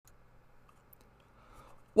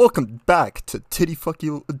Welcome back to Titty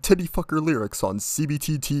Fucker Lyrics on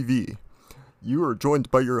CBT TV. You are joined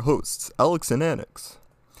by your hosts, Alex and Annex.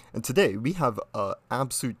 And today we have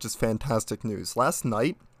absolute just fantastic news. Last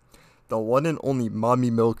night, the one and only Mommy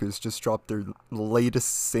Milkers just dropped their latest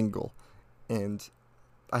single. And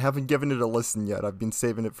I haven't given it a listen yet. I've been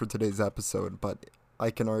saving it for today's episode, but I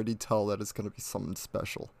can already tell that it's going to be something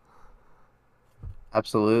special.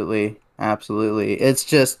 Absolutely. Absolutely. It's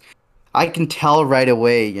just I can tell right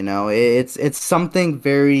away, it's something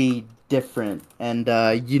very different and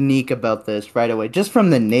unique about this right away, just from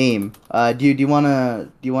the name. Do you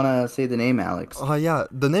wanna say the name, Alex? Yeah,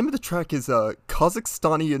 the name of the track is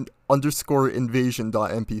Kazakhstani underscore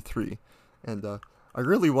invasion.mp3. And I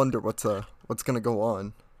really wonder what's gonna go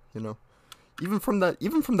on, you know. Even from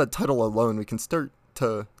that title alone, we can start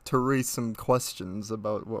to raise some questions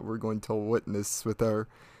about what we're going to witness with our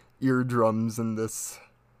eardrums in this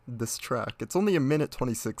track. It's only 1 minute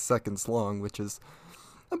 26 seconds long, which is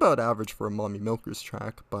about average for a Mommy Milkers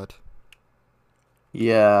track, but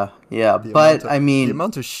Yeah, yeah, the amount but of I the mean,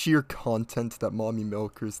 amount of sheer content that Mommy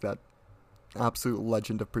Milkers, that absolute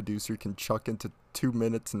legend of producer, can chuck into 2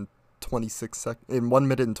 minutes and 1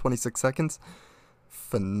 minute and 26 seconds,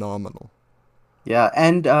 phenomenal. yeah,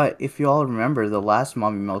 and if you all remember, the last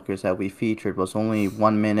Mommy Milkers that we featured was only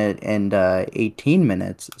 1 minute and 18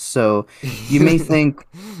 minutes. So you may think,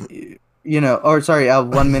 or sorry,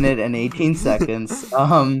 1 minute and 18 seconds.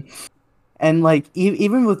 And like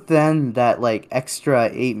even with then that like extra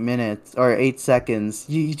 8 minutes or 8 seconds,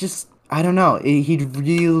 you just I don't know. He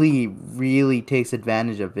really takes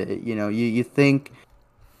advantage of it. You think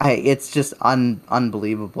it's just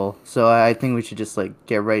unbelievable. So I think we should just like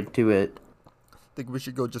get right to it. Think we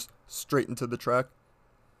should go just straight into the track?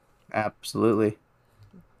 Absolutely.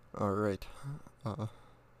 All right. Uh,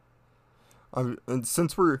 and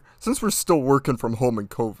since we're still working from home in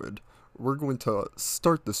COVID, we're going to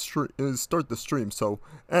start the stream so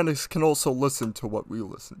Annex can also listen to what we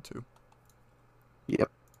listen to.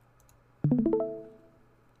 Yep.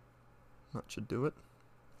 That should do it.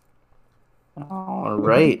 All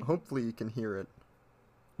right. Hopefully you can hear it.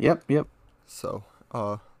 Yep. Yep. So,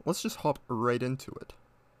 let's just hop right into it.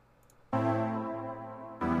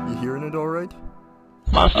 You hearing it all right?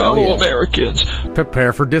 My Oh fellow yeah. Americans,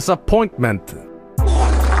 Prepare for disappointment. Love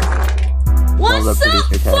the What's up,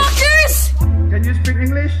 producer tag. fuckers? Can you speak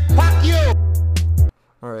English?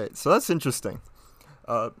 All right. So that's interesting.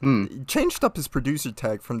 He changed up his producer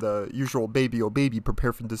tag from the usual "Baby oh baby,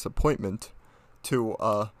 prepare for disappointment" to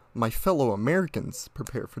 "My fellow Americans,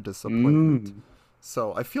 prepare for disappointment." Mm.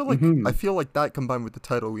 So I feel like Mhm. that combined with the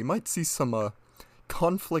title, we might see some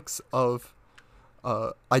conflicts of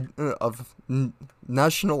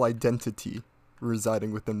national identity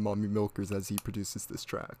residing within Mommy Milkers as he produces this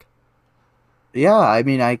track. Yeah, I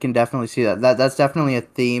mean, I can definitely see that. That's definitely a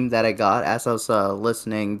theme that I got as I was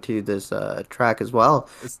listening to this track as well.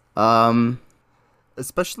 Es- Um,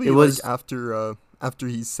 Especially it like was after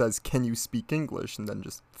he says, "Can you speak English?" and then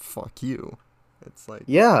just "fuck you." It's like,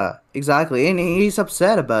 Yeah, exactly, and he's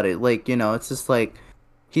upset about it. Like, it's just like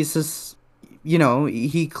he's just,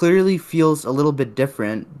 he clearly feels a little bit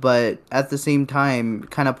different, but at the same time,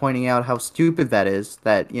 kind of pointing out how stupid that is.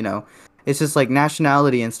 That it's just like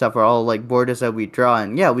nationality and stuff are all like borders that we draw,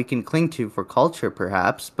 and yeah, we can cling to for culture,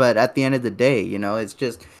 perhaps, but at the end of the day, it's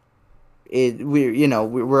just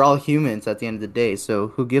we're all humans at the end of the day. So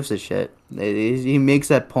who gives a shit? He makes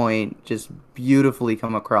that point just beautifully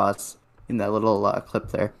come across in that little clip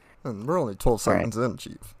there. and we're only 12 All right. seconds in,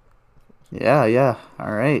 Chief. Yeah, yeah.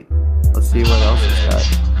 All right. Let's see what else he's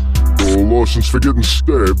got. No license for getting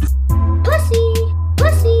stabbed. Pussy,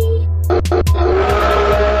 pussy.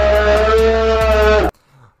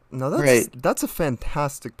 Now Right. that's a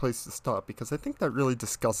fantastic place to stop, because I think that really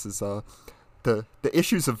discusses the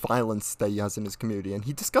issues of violence that he has in his community, and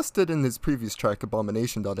he discussed it in his previous track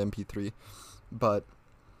Abomination.mp3, but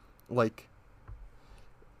like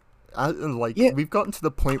Yeah. we've gotten to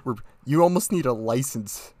the point where you almost need a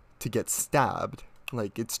license to get stabbed.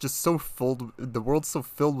 Like, it's just the world's so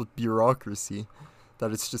filled with bureaucracy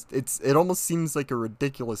that it almost seems like a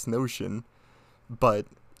ridiculous notion, but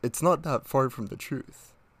it's not that far from the truth.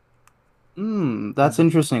 That's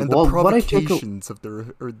interesting. And the Well, what I took. provocations of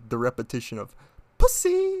the repetition of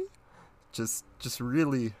pussy just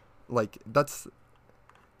really, like,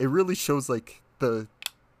 it really shows like the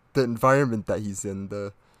environment that he's in,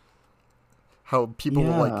 the how people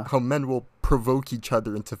will, Yeah. like, how men will provoke each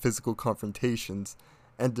other into physical confrontations,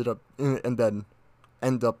 and then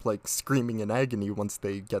end up like screaming in agony once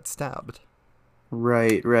they get stabbed.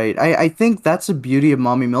 Right, right. I think that's the beauty of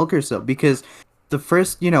Mommy Milkers, though, because the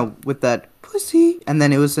first, with that pussy, and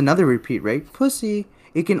then it was another repeat, right? Pussy.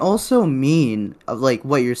 It can also mean like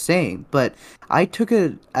what you're saying, but I took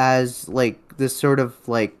it as like this sort of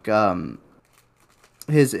like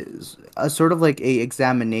his a sort of like a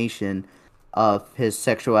examination of his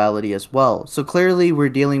sexuality as well. So clearly we're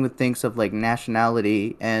dealing with things of like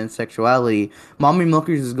nationality and sexuality. Mommy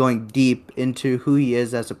Milkers is going deep into who he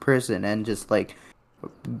is as a person and just like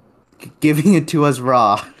giving it to us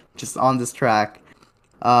raw, just on this track.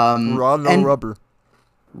 Raw, no and rubber.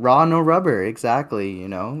 Raw, no rubber, exactly,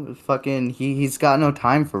 fucking he's got no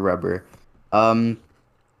time for rubber.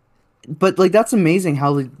 But like that's amazing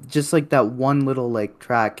how like, just like that one little like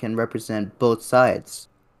track can represent both sides,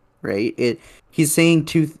 right? He's saying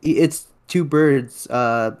it's two birds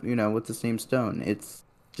with the same stone. It's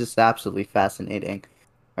just absolutely fascinating.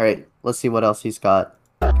 All right, let's see what else he's got,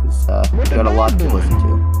 'cause we got a lot to listen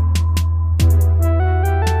to.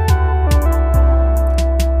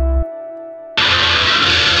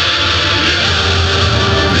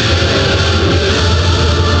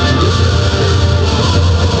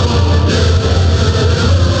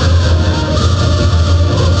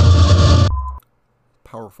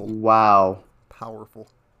 Powerful. Wow. Powerful.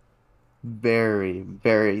 Very,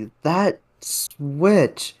 very. That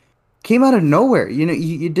switch came out of nowhere. You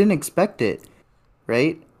didn't expect it,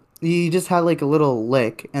 right? You just had like a little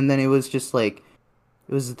lick, and then it was just like,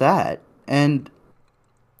 it was that. And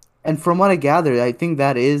from what I gathered, I think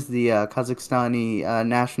that is the Kazakhstani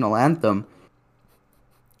national anthem.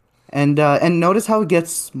 And notice how it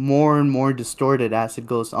gets more and more distorted as it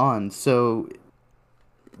goes on. So,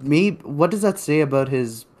 what does that say about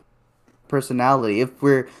his personality? If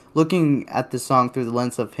we're looking at the song through the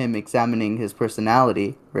lens of him examining his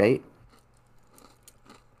personality, right?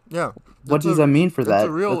 Yeah. What does that mean for that? It's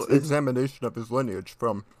a real examination of his lineage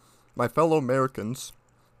from my fellow Americans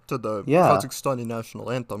to the Yeah. Kazakhstani national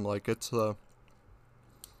anthem. Like, it's,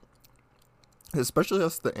 especially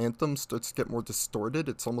as the anthem starts to get more distorted,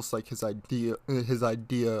 it's almost like his idea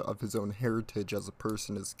of his own heritage as a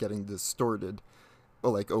person is getting distorted,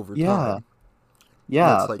 like, over Yeah. time. Yeah,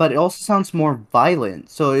 That's like- but it also sounds more violent.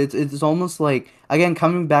 So it's almost like, again,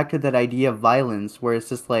 coming back to that idea of violence, where it's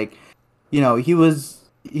just like, he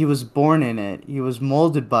was born in it. He was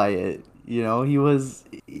molded by it. It's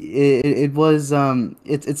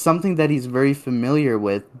something that he's very familiar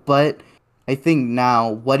with. But I think now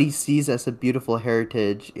what he sees as a beautiful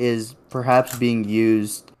heritage is perhaps being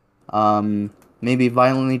used, maybe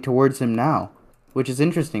violently towards him now, which is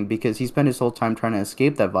interesting because he spent his whole time trying to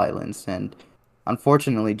escape that violence, and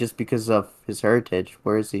unfortunately, just because of his heritage,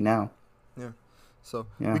 where is he now? So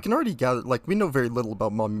Yeah. we can already gather, like, we know very little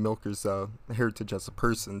about Mommy Milker's heritage as a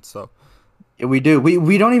person. So Yeah, we do.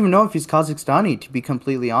 We don't even know if he's Kazakhstani, to be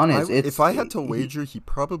completely honest. if I had to wager, he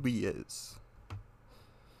probably is.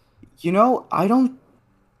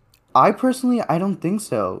 I personally, I don't think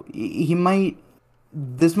so.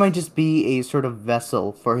 This might just be a sort of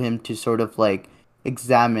vessel for him to sort of like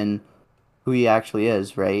examine who he actually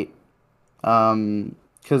is, right?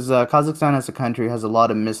 Because Kazakhstan as a country has a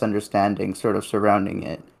lot of misunderstanding sort of surrounding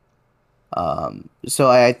it. So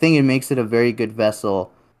I think it makes it a very good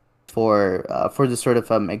vessel for this sort of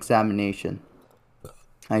examination,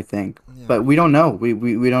 I think. Yeah. But we don't know.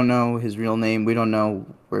 We don't know his real name. We don't know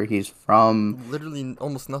where he's from. Literally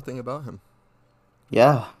almost nothing about him.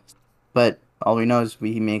 Yeah. But all we know is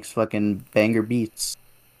he makes fucking banger beats.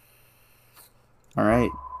 All right.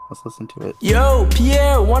 Let's listen to it. Yo,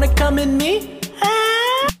 Pierre, wanna come in me?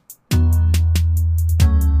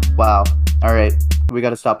 Wow. All right. We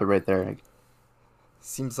got to stop it right there.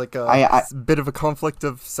 Seems like a I- bit of a conflict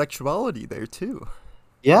of sexuality there too.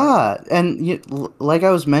 Yeah, and like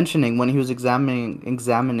I was mentioning, when he was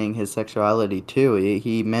examining his sexuality too,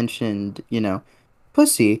 he mentioned,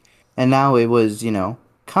 pussy, and now it was,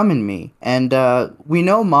 come in me. And we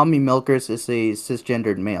know Mommy Milkers is a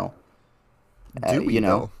cisgendered male. Do we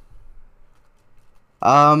know?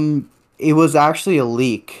 It was actually a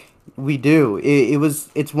leak. We do.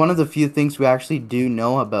 It's one of the few things we actually do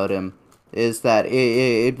know about him, is that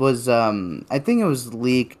it was, I think it was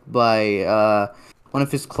leaked by one of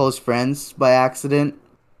his close friends by accident.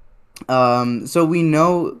 So we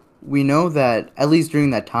know that at least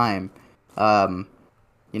during that time,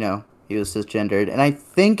 he was cisgendered, and I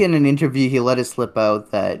think in an interview he let it slip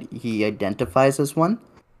out that he identifies as one.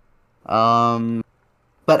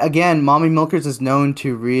 But again, Mommy Milkers is known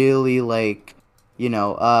to really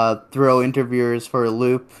throw interviewers for a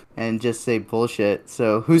loop and just say bullshit.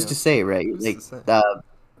 So who's to say, right? Who's like, to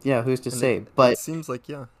say? who's to And say? it But seems like,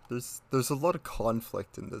 yeah, there's a lot of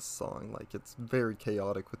conflict in this song. Like, it's very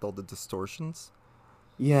chaotic with all the distortions.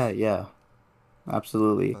 yeah.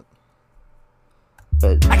 absolutely.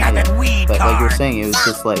 But I got that weed but like you're card. saying, it was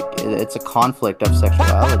just like it's a conflict of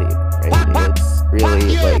sexuality, right? It's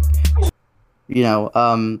really like,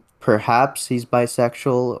 perhaps he's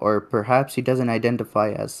bisexual, or perhaps he doesn't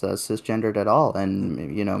identify as cisgendered at all, and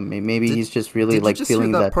maybe Did- he's just really Did you like just hear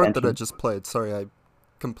feeling that that part that I tension. just played? Sorry, I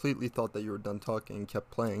completely thought that you were done talking and kept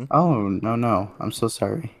playing. Oh no, I'm so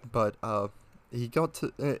sorry. But he got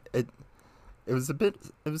to it. It was a bit.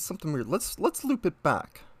 It was something weird. Let's loop it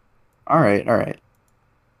back. All right.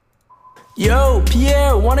 Yo,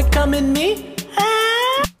 Pierre, wanna come in me?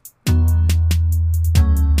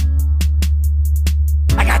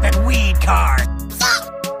 I got that weed card.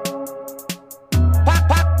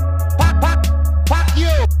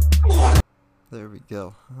 There we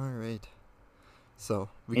go. All right. So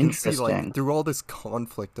we can see like Interesting. through all this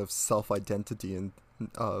conflict of self-identity and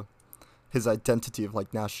his identity of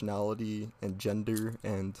like nationality and gender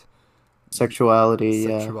and Sexuality,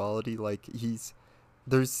 yeah. sexuality, like he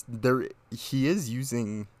is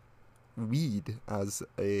using weed as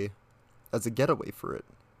a getaway for it.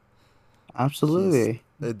 Absolutely.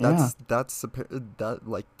 That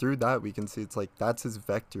like through that we can see it's like that's his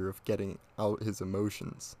vector of getting out his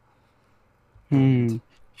emotions. Hmm.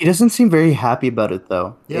 He doesn't seem very happy about it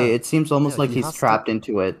though. Yeah. It seems almost Yeah, like he he's has to- trapped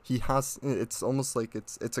into it. He has it's almost like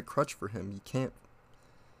it's a crutch for him. He can't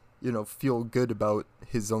feel good about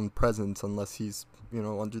his own presence unless he's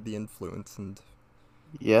under the influence and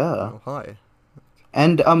Yeah. high.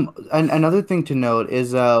 And another thing to note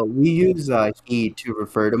is we use he to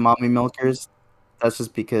refer to mommy milkers. That's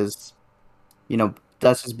just because,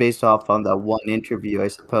 that's just based off on that one interview, I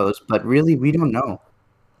suppose. But really, we don't know.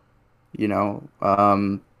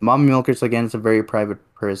 Mommy milkers again is a very private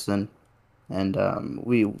person, and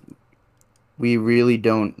we really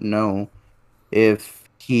don't know if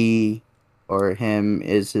he or him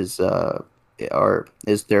is his or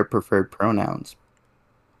is their preferred pronouns.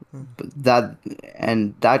 But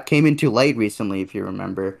that came into light recently, if you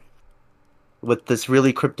remember, with this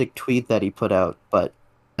really cryptic tweet that he put out. But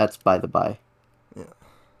that's by the by. Yeah.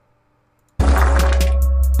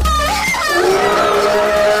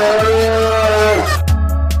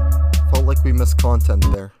 Felt like we missed content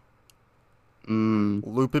there.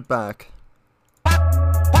 Loop it back. I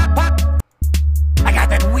got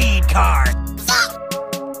that weed card.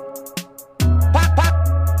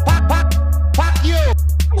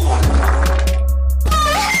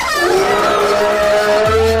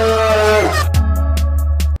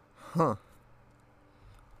 Huh.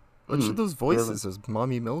 Which of those voices is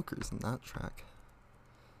Mommy Milkers in that track?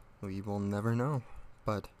 We will never know.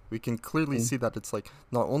 But we can clearly see that it's like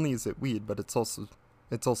not only is it weed, but it's also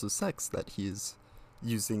sex that he's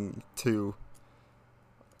using to,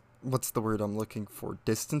 what's the word I'm looking for?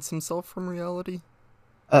 Distance himself from reality?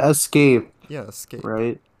 Escape, Yeah, escape.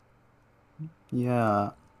 right?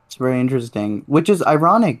 Yeah, it's very interesting. Which is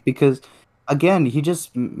ironic because, again, he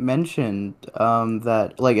just mentioned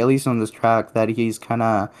that, like, at least on this track, that he's kind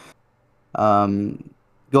of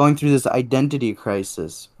going through this identity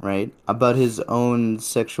crisis, right? About his own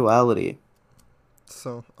sexuality.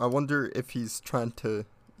 So I wonder if he's trying to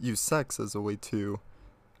use sex as a way to,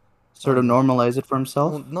 Sort of normalize it for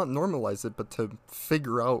himself. well, not normalize it, but to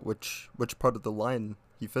figure out which part of the line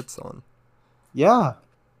he fits on. Yeah.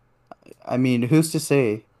 I mean, who's to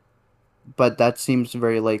say? But that seems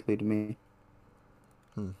very likely to me.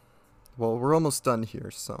 Well, we're almost done here,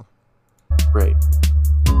 so. Right.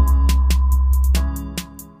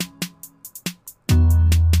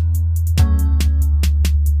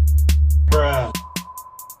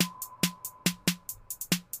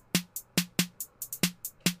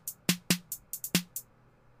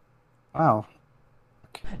 Wow.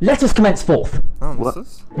 Let us commence forth. Oh, What? what's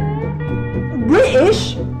this?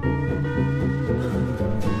 British?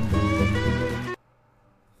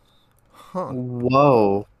 Huh.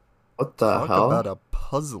 Whoa. What the Talk hell? about a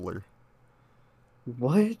puzzler.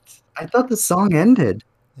 What? I thought the song ended.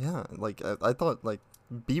 Yeah, like I thought like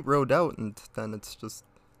beat rode out and then it's just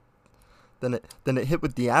then it hit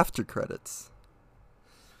with the after credits.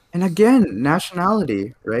 And again,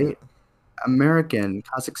 nationality, right? American,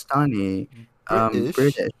 Kazakhstani, British.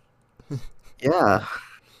 British. Yeah.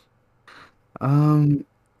 Um,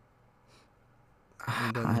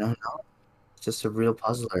 And I then don't know. It's just a real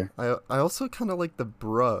puzzler. I also kind of like the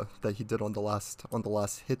bruh that he did on the last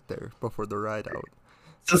hit there before the ride out.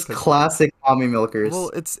 Just Because- classic mommy milkers.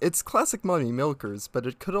 Well, it's classic Mommy Milkers, but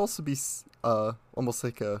it could also be almost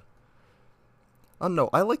like a, I don't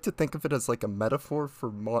know. I like to think of it as like a metaphor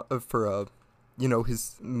for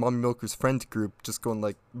his Mommy Milkers friend group just going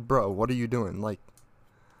like, bro, what are you doing? Like,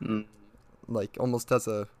 Mm. like almost as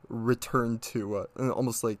a return to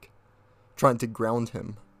almost like trying to ground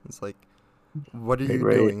him. It's like, what are you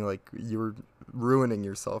Right. doing? Like, you're ruining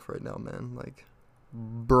yourself right now, man. Like,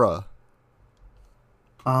 bruh.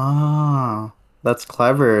 Ah, that's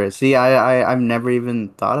clever. See, I've never even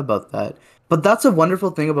thought about that. But that's a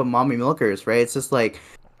wonderful thing about mommy milkers, right? It's just like,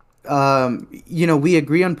 we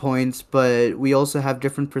agree on points, but we also have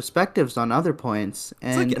different perspectives on other points.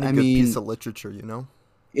 It's like And any I good mean, piece of literature, you know?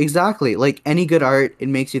 exactly. Like any good art, it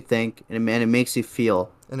makes you think and it makes you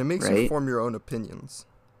feel, And it makes you right? form your own opinions.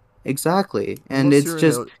 Exactly. And Unless it's you're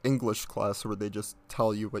just in an English class where they just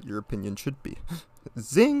tell you what your opinion should be.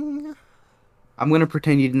 Zing! I'm gonna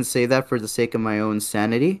pretend you didn't say that for the sake of my own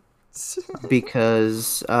sanity,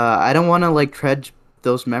 because I don't want to like tread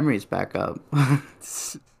those memories back up.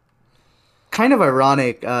 Kind of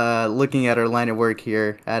ironic looking at our line of work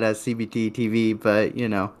here at CBT TV, but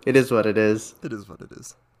it is what it is. It is what it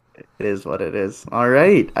is. It is what it is. All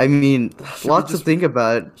right. I mean, Should we lots to just- think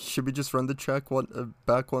about. Should we just run the check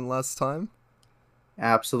back one last time?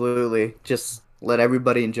 Absolutely. Just let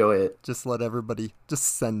everybody enjoy it. Just let everybody just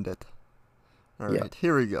send it. All Yeah. right,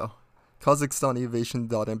 here we go. Kazakhstan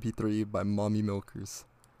Evasion.mp3 by Mommy Milkers.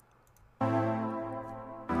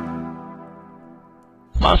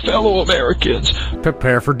 My fellow Americans,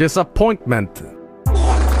 Prepare for disappointment.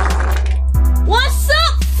 What's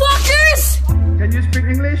up, fuckers?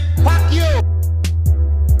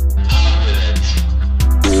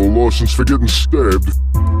 your license for getting stabbed.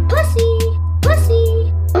 Pussy.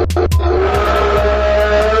 Pussy.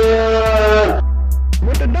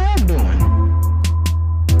 What the dog doing?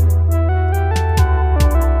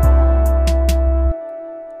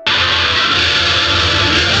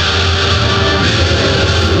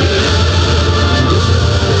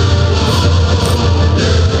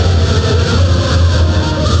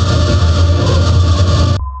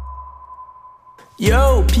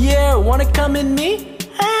 Yo, Pierre, wanna come in me?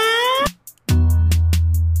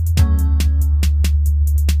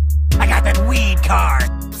 I got that weed card.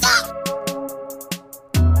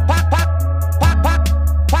 Pop, pop, pop,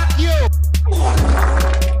 pop, pop you.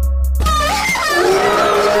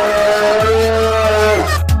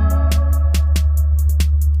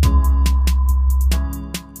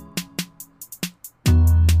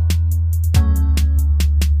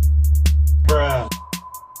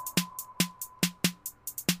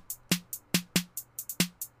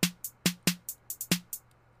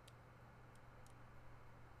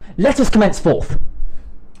 Let us commence forth.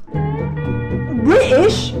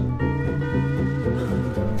 British?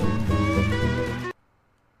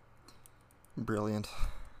 Brilliant.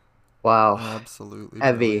 Wow. Absolutely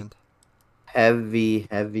Heavy. brilliant.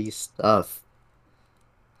 Heavy stuff.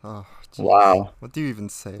 Oh, jeez. Wow. What do you even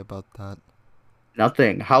say about that?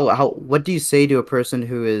 Nothing. What do you say to a person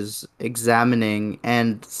who is examining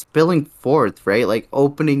and spilling forth, right? Like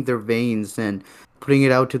opening their veins and putting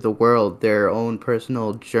it out to the world, their own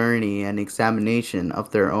personal journey and examination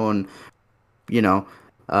of their own,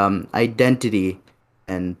 identity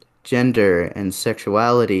and gender and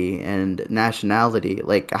sexuality and nationality.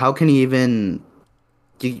 Like, how can you even,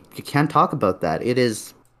 you can't talk about that. It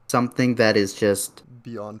is something that is just,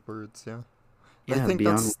 Beyond words, yeah. yeah, I think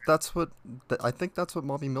beyond. that's what I think that's what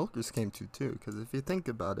Mommy Milkers came to too. Because if you think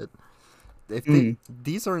about it, if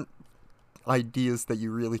these aren't ideas that you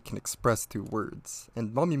really can express through words,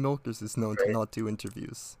 and Mommy Milkers is known to not do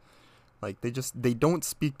interviews. Like they don't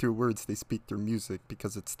speak through words; they speak through music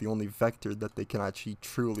because it's the only vector that they can actually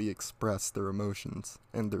truly express their emotions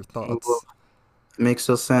and their thoughts. Makes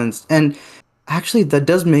no sense. And actually, that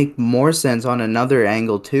does make more sense on another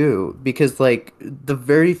angle too, because like the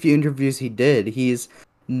very few interviews he did, he's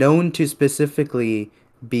known to specifically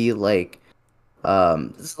be like,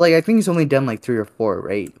 it's like I think he's only done like 3 or 4,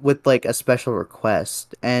 right? With like a special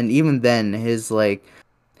request, and even then, his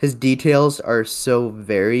details are so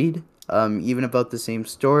varied. Even about the same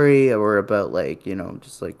story or about like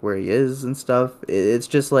just like where he is and stuff. It's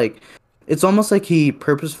just like it's almost like he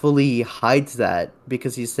purposefully hides that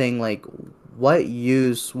because he's saying like, what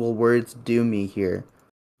use will words do me here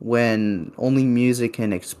when only music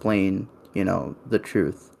can explain, the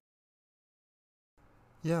truth.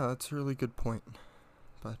 Yeah, that's a really good point.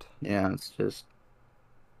 But Yeah, it's just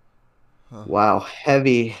uh, wow,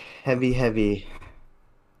 heavy.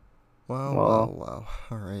 wow, Well- wow.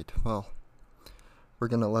 All right, well, we're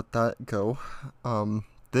gonna let that go.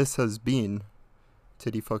 This has been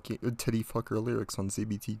Titty Fucker Lyrics on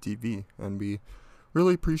CBT TV, and we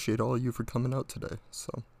really appreciate all of you for coming out today.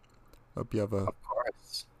 So, hope you have Of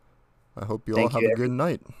course. I hope you Thank all have you, a good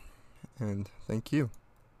night, and thank you.